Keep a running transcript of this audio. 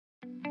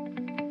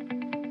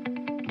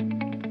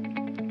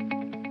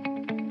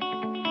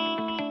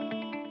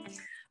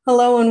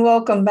Hello and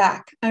welcome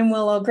back. I'm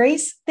Willow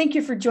Grace. Thank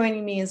you for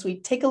joining me as we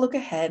take a look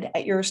ahead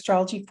at your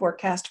astrology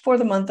forecast for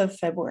the month of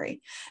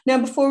February. Now,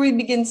 before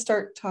we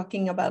start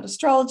talking about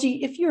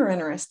astrology, if you're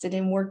interested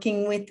in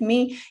working with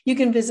me, you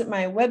can visit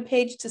my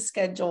webpage to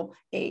schedule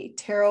a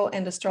tarot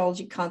and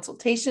astrology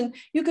consultation.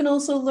 You can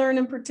also learn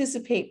and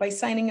participate by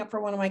signing up for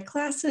one of my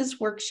classes,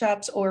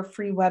 workshops, or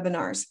free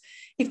webinars.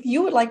 If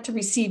you would like to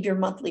receive your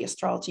monthly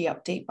astrology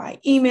update by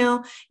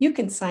email, you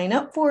can sign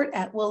up for it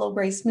at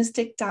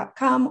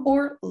willowgracemystic.com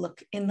or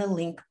look in the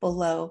link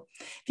below.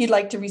 If you'd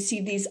like to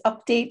receive these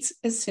updates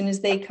as soon as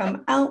they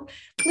come out,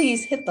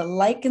 please hit the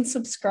like and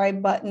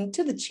subscribe button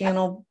to the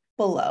channel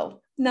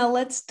below. Now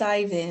let's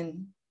dive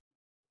in.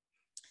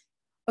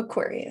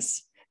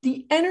 Aquarius.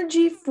 The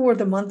energy for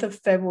the month of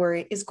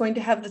February is going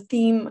to have the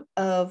theme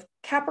of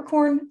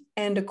Capricorn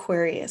and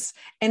Aquarius,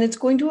 and it's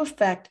going to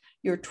affect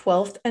your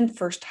 12th and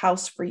first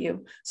house for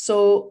you.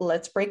 So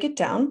let's break it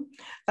down.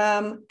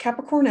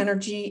 Capricorn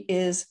energy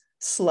is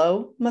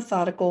slow,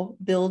 methodical,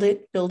 build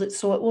it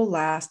so it will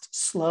last,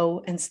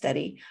 slow and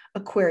steady.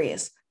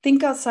 Aquarius,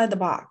 think outside the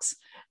box,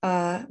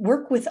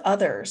 work with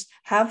others,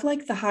 have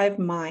like the hive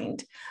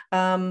mind.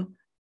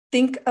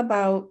 Think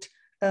about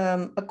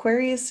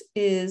Aquarius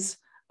is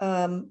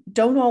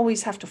don't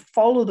always have to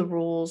follow the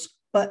rules,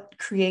 but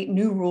create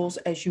new rules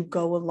as you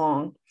go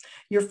along.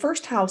 Your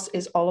first house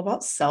is all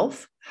about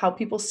self, how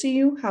people see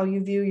you, how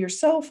you view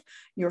yourself,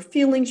 your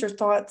feelings, your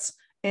thoughts,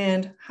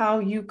 and how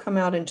you come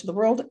out into the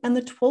world. And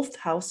the 12th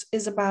house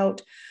is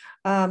about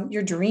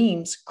your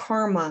dreams,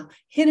 karma,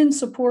 hidden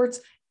supports,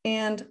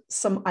 and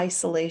some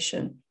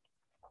isolation.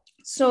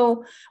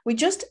 So we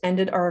just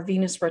ended our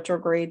Venus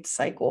retrograde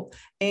cycle,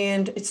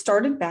 and it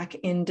started back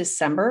in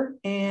December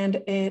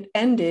and it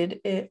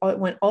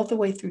went all the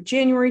way through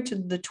January to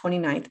the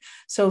 29th.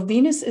 So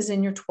Venus is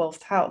in your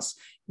 12th house.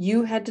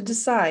 You had to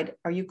decide,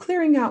 are you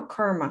clearing out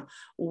karma?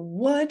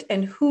 What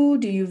and who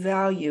do you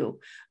value?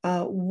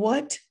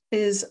 What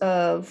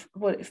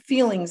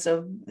feelings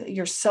of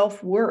your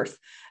self-worth,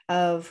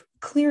 of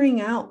clearing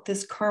out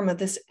this karma,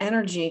 this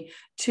energy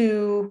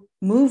to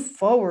move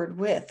forward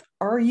with?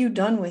 Are you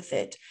done with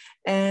it?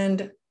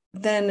 And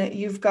then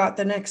you've got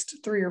the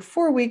next 3 or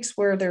 4 weeks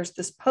where there's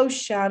this post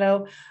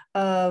shadow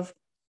of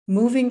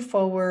moving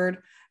forward,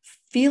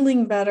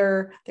 feeling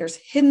better. There's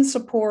hidden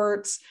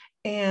supports,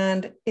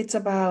 and it's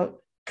about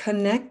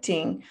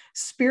connecting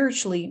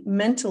spiritually,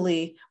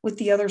 mentally with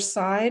the other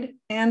side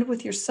and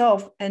with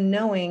yourself, and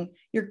knowing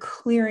you're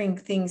clearing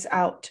things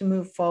out to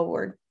move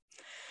forward.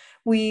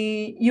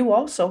 You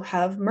also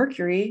have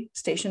Mercury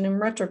stationed in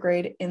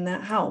retrograde in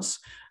that house.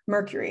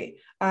 Mercury.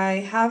 I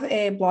have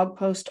a blog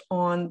post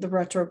on the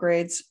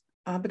retrogrades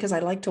because I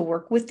like to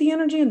work with the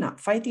energy and not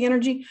fight the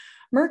energy.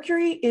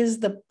 Mercury is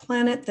the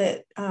planet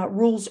that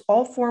rules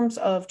all forms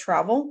of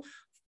travel,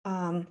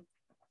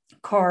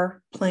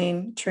 car,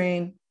 plane,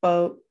 train,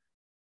 boat,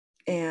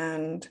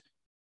 and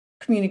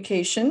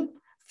communication,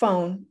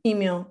 phone,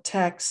 email,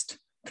 text,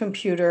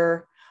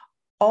 computer.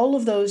 All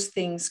of those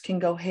things can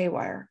go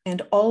haywire,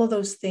 and all of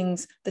those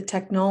things, the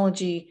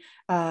technology,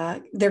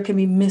 there can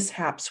be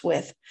mishaps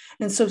with.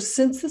 And so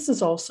since this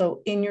is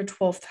also in your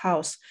 12th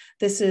house,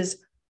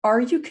 are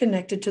you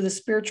connected to the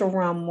spiritual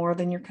realm more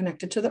than you're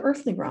connected to the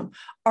earthly realm?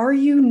 Are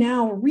you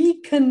now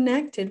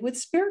reconnected with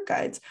spirit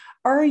guides?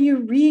 Are you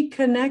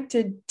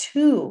reconnected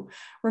to?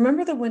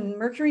 Remember that when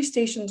Mercury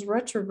stations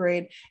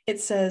retrograde, it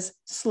says,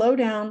 slow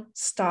down,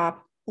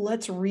 stop,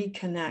 let's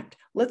reconnect.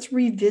 Let's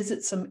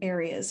revisit some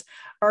areas.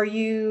 Are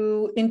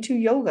you into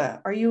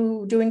yoga? Are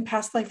you doing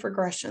past life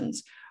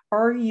regressions?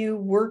 Are you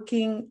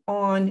working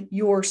on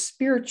your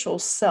spiritual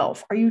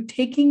self? Are you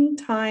taking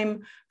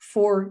time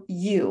for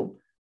you?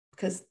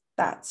 Because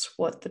that's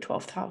what the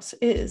 12th house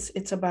is.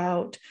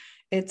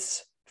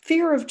 It's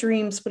fear of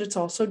dreams, but it's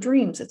also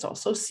dreams. It's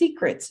also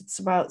secrets. It's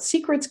about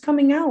secrets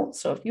coming out.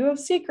 So if you have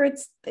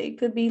secrets, they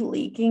could be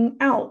leaking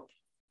out.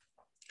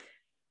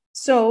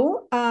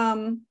 So,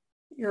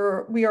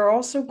 we are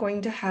also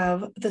going to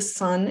have the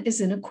sun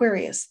is in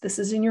Aquarius. This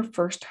is in your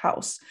first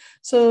house.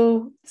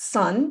 So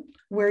sun,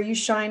 where you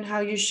shine,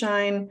 how you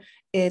shine,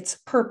 it's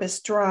purpose,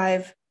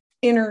 drive,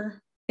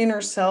 inner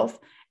self.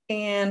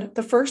 And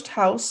the first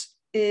house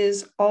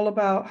is all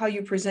about how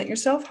you present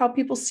yourself, how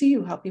people see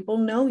you, how people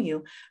know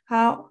you,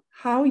 how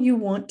you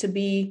want to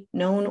be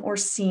known or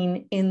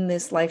seen in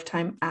this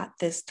lifetime at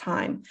this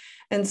time.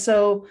 And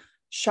so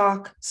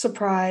shock,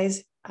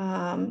 surprise,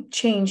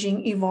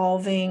 changing,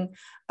 evolving.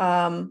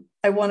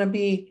 I want to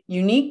be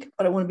unique,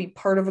 but I want to be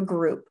part of a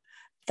group.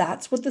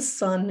 That's what the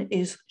sun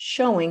is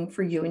showing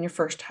for you in your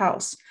first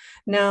house.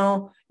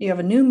 Now you have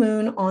a new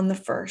moon on the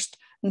 1st.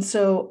 And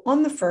so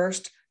on the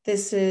 1st,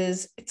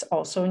 it's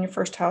also in your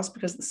first house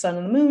because the sun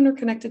and the moon are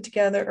connected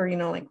together, or,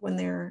 like when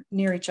they're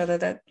near each other,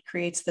 that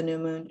creates the new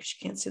moon because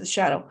you can't see the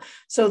shadow.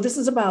 So this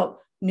is about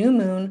new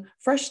moon,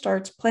 fresh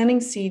starts,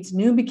 planting seeds,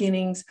 new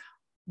beginnings.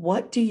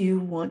 What do you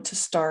want to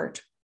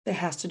start that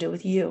has to do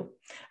with you?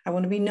 I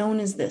want to be known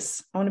as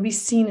this. I want to be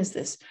seen as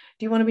this.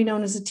 Do you want to be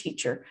known as a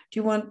teacher? Do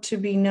you want to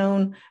be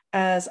known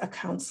as a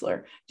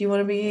counselor? Do you want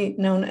to be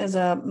known as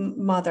a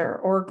mother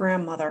or a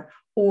grandmother?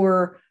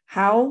 Or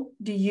how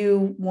do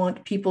you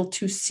want people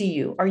to see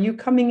you? Are you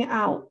coming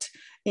out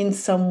in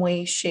some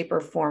way, shape,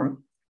 or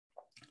form?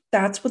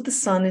 That's what the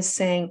sun is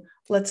saying.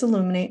 Let's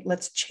illuminate.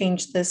 Let's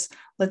change this.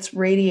 Let's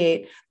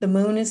radiate. The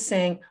moon is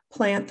saying,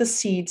 plant the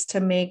seeds to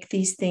make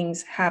these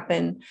things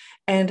happen.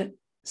 And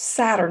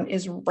Saturn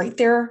is right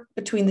there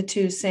between the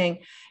two saying,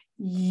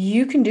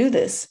 you can do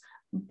this,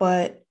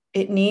 but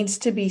it needs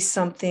to be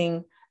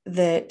something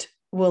that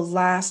will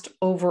last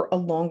over a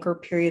longer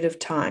period of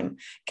time.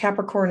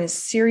 Capricorn is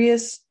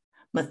serious,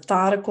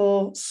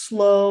 methodical,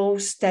 slow,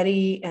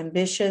 steady,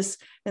 ambitious.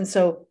 And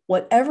so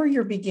whatever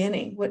you're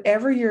beginning,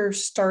 whatever you're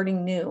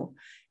starting new,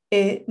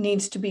 it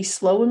needs to be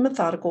slow and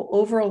methodical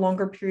over a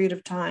longer period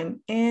of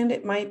time. And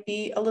it might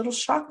be a little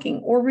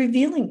shocking or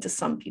revealing to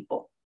some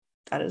people.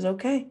 That is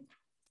okay.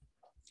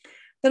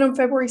 Then on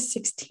February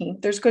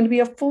 16th, there's going to be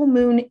a full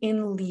moon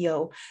in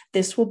Leo.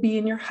 This will be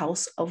in your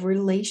house of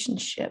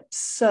relationships.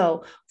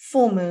 So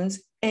full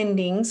moons,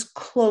 endings,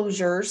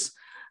 closures,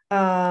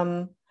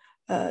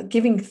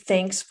 giving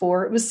thanks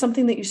for. It was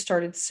something that you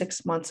started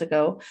 6 months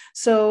ago.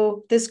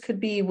 So this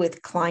could be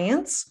with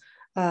clients,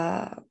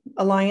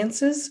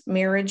 alliances,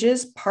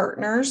 marriages,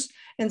 partners.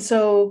 And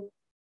so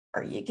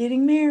are you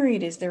getting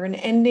married? Is there an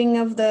ending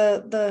of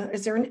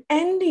is there an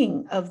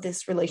ending of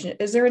this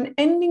relationship? Is there an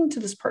ending to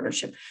this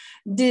partnership?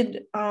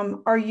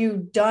 Are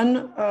you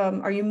done?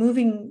 Are you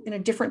moving in a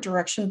different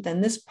direction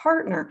than this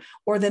partner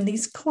or than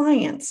these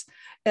clients?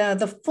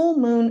 The full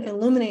moon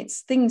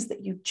illuminates things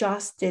that you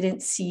just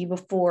didn't see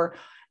before.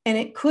 And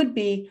it could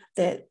be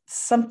that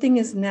something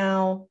is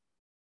now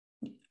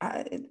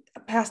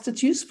past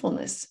its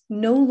usefulness,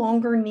 no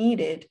longer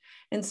needed.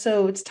 And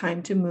so it's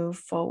time to move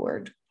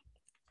forward.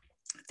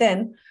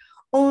 Then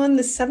on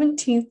the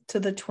 17th to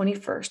the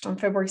 21st, on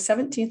February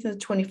 17th to the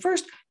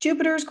 21st,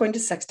 Jupiter is going to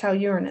sextile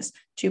Uranus.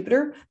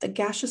 Jupiter, the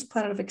gaseous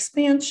planet of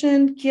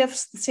expansion,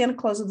 gifts, the Santa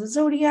Claus of the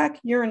zodiac.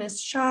 Uranus,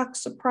 shock,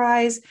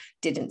 surprise,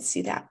 didn't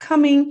see that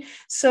coming.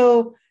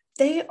 So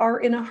they are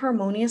in a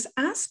harmonious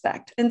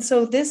aspect. And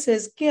so this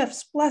is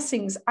gifts,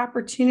 blessings,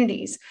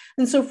 opportunities.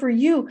 And so for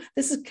you,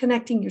 this is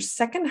connecting your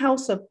second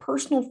house of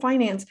personal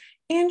finance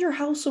and your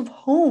house of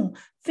home,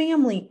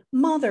 family,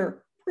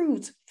 mother,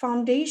 roots,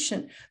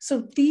 foundation.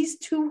 So these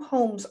two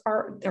homes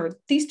or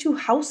these two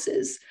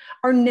houses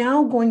are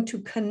now going to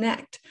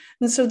connect.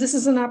 And so this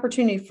is an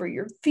opportunity for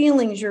your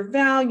feelings, your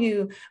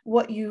value,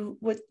 what your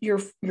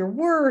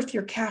worth,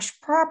 your cash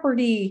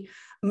property,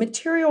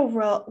 material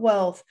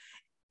wealth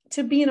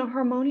to be in a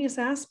harmonious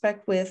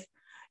aspect with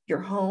your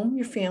home,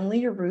 your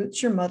family, your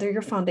roots, your mother,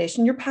 your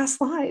foundation, your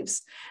past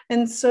lives.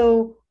 And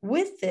so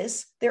with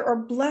this, there are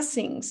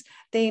blessings.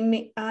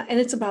 And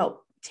it's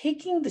about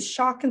taking the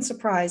shock and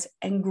surprise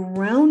and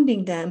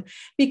grounding them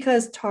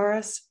because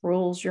Taurus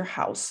rules your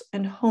house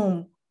and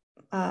home.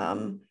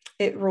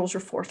 It rules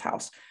your fourth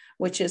house,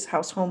 which is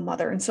house, home,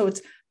 mother. And so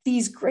it's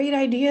these great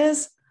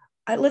ideas.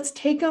 Let's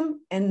take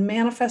them and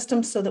manifest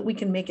them so that we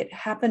can make it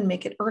happen,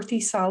 make it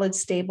earthy, solid,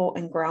 stable,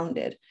 and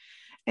grounded.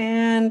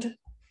 And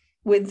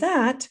with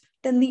that,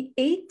 then the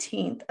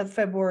 18th of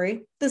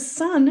February, the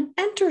sun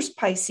enters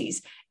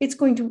Pisces. It's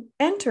going to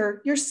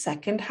enter your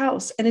second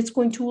house and it's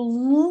going to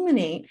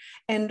illuminate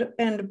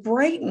and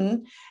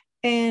brighten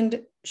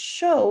and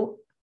show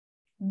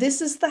this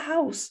is the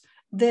house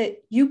that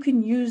you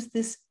can use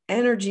this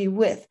energy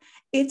with.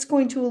 It's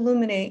going to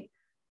illuminate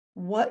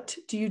what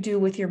do you do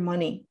with your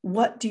money?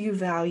 What do you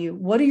value?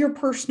 What are your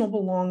personal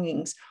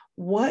belongings?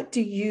 What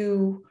is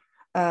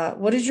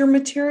your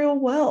material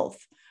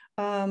wealth?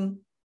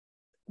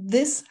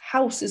 This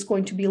house is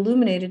going to be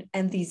illuminated,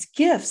 and these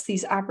gifts,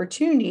 these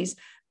opportunities,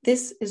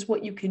 this is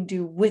what you can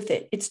do with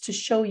it. It's to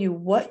show you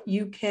what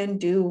you can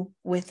do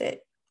with it.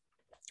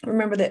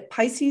 Remember that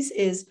Pisces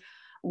is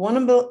one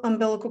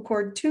umbilical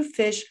cord, two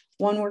fish,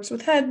 one works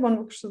with head, one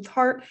works with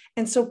heart.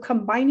 And so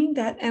combining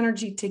that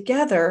energy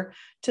together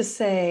to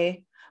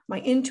say, my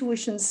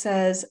intuition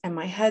says, and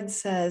my head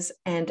says,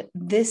 and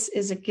this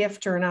is a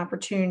gift or an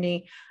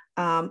opportunity.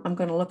 I'm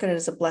going to look at it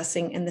as a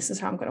blessing, and this is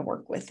how I'm going to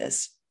work with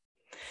this.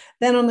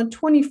 Then on the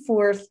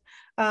 24th,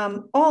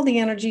 all the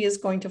energy is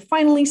going to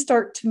finally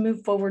start to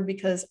move forward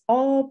because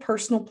all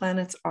personal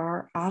planets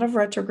are out of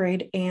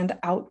retrograde and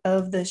out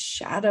of the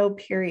shadow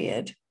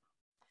period.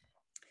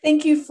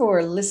 Thank you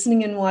for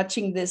listening and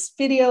watching this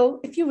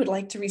video. If you would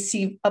like to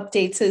receive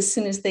updates as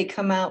soon as they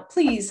come out,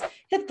 please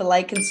hit the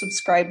like and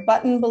subscribe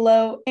button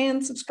below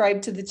and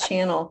subscribe to the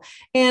channel.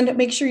 And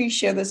make sure you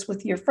share this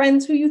with your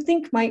friends who you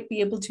think might be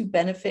able to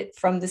benefit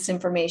from this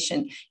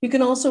information. You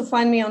can also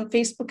find me on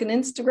Facebook and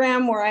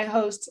Instagram where I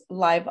host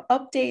live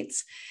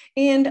updates.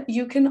 And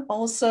you can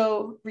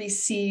also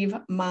receive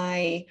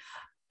my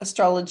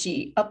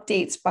astrology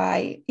updates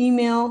by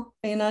email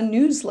in a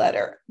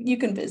newsletter. You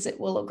can visit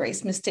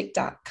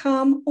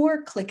willowgracemystic.com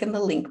or click in the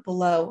link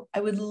below. I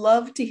would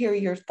love to hear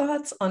your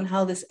thoughts on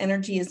how this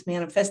energy is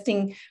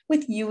manifesting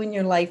with you in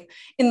your life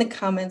in the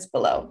comments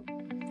below.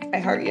 I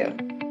heart you.